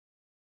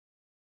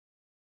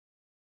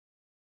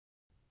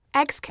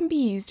Eggs can be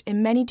used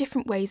in many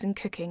different ways in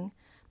cooking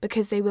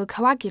because they will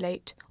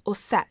coagulate or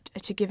set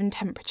at a given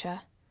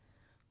temperature.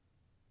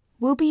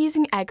 We'll be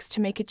using eggs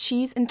to make a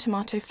cheese and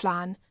tomato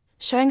flan,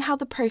 showing how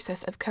the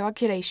process of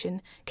coagulation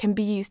can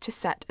be used to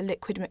set a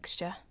liquid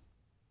mixture.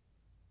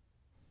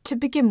 To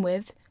begin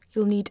with,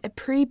 you'll need a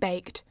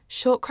pre-baked,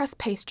 short crust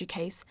pastry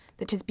case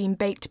that has been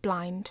baked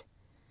blind.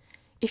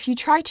 If you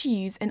try to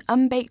use an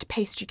unbaked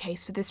pastry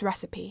case for this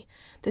recipe,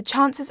 the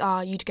chances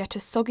are you'd get a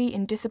soggy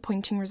and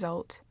disappointing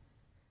result.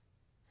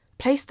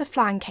 Place the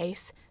flan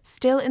case,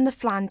 still in the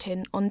flan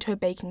tin, onto a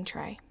baking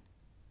tray.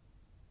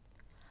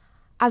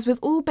 As with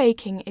all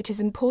baking, it is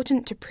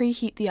important to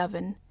preheat the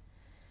oven.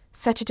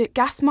 Set it at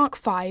gas mark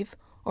 5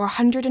 or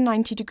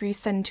 190 degrees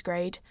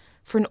centigrade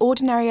for an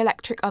ordinary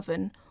electric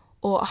oven,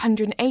 or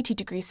 180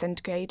 degrees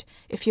centigrade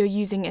if you're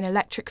using an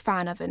electric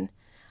fan oven,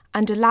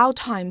 and allow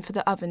time for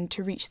the oven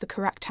to reach the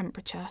correct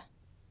temperature.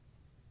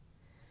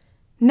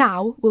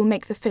 Now we'll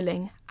make the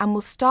filling, and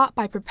we'll start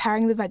by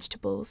preparing the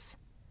vegetables.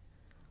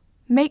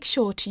 Make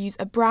sure to use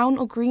a brown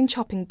or green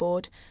chopping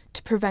board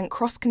to prevent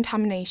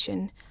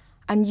cross-contamination,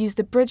 and use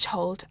the bridge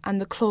hold and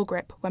the claw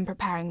grip when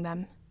preparing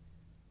them.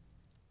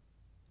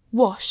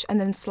 Wash and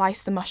then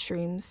slice the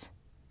mushrooms.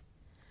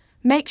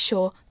 Make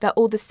sure they're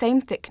all the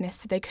same thickness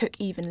so they cook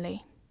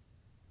evenly.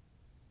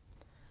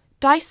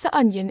 Dice the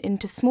onion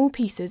into small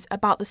pieces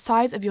about the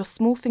size of your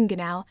small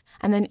fingernail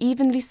and then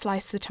evenly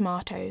slice the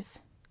tomatoes.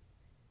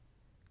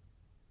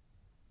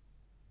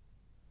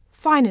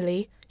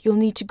 Finally, you'll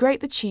need to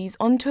grate the cheese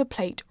onto a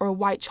plate or a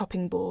white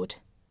chopping board.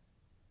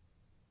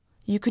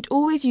 You could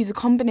always use a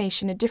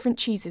combination of different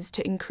cheeses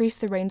to increase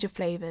the range of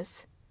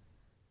flavours.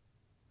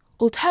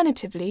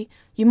 Alternatively,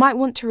 you might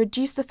want to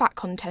reduce the fat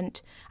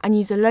content and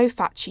use a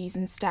low-fat cheese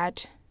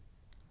instead.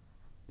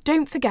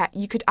 Don't forget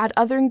you could add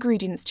other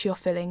ingredients to your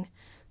filling,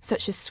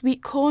 such as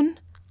sweet corn,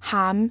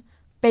 ham,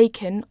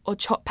 bacon or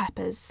chopped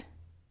peppers.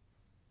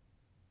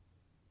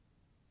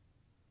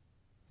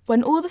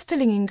 When all the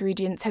filling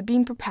ingredients have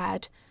been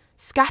prepared,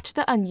 scatter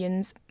the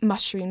onions,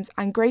 mushrooms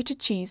and grated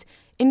cheese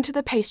into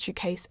the pastry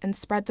case and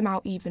spread them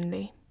out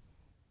evenly.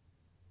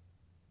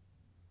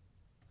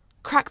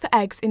 Crack the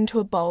eggs into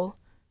a bowl.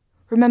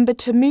 Remember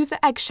to move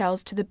the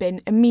eggshells to the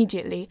bin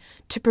immediately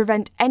to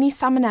prevent any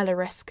salmonella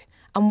risk,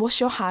 and wash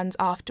your hands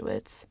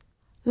afterwards.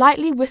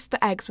 Lightly whisk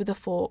the eggs with a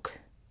fork.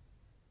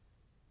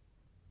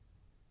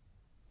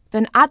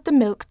 Then add the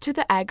milk to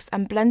the eggs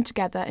and blend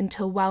together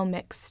until well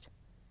mixed.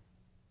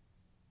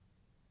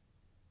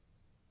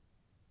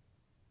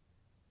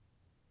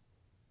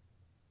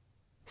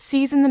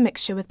 Season the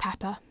mixture with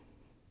pepper.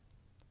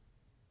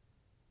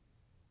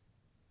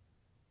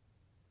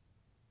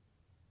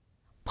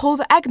 Pour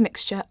the egg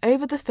mixture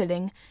over the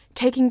filling,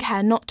 taking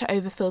care not to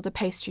overfill the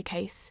pastry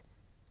case.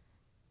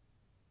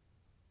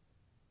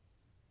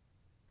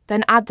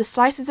 Then add the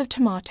slices of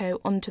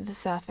tomato onto the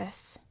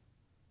surface.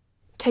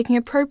 Taking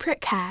appropriate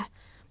care,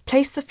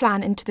 place the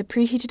flan into the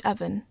preheated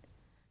oven.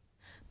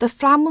 The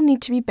flan will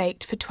need to be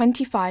baked for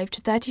 25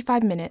 to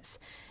 35 minutes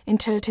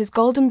until it is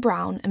golden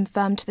brown and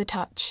firm to the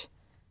touch.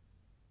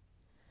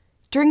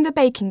 During the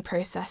baking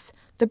process,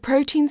 the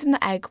proteins in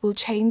the egg will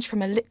change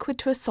from a liquid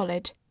to a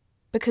solid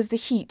because the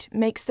heat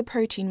makes the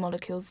protein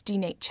molecules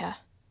denature.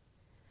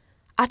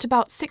 At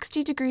about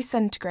 60 degrees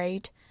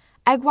centigrade,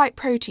 egg white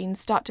proteins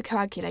start to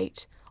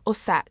coagulate or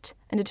set,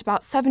 and at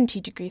about 70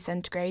 degrees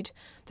centigrade,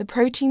 the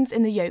proteins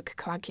in the yolk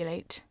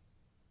coagulate.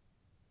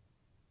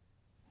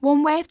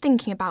 One way of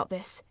thinking about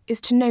this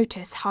is to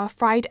notice how a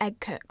fried egg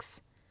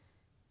cooks.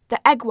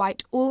 The egg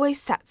white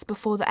always sets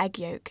before the egg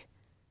yolk.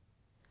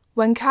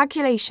 When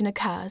coagulation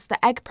occurs,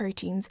 the egg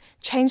proteins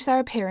change their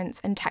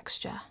appearance and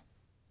texture.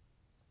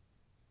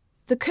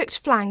 The cooked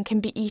flan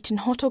can be eaten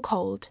hot or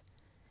cold.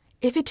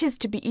 If it is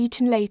to be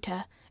eaten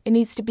later, it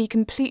needs to be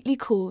completely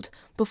cooled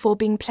before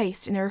being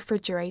placed in a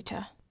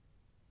refrigerator.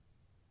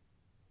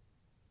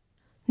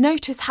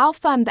 Notice how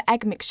firm the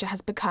egg mixture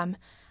has become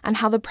and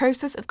how the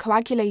process of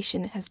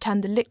coagulation has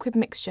turned the liquid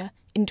mixture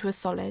into a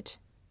solid.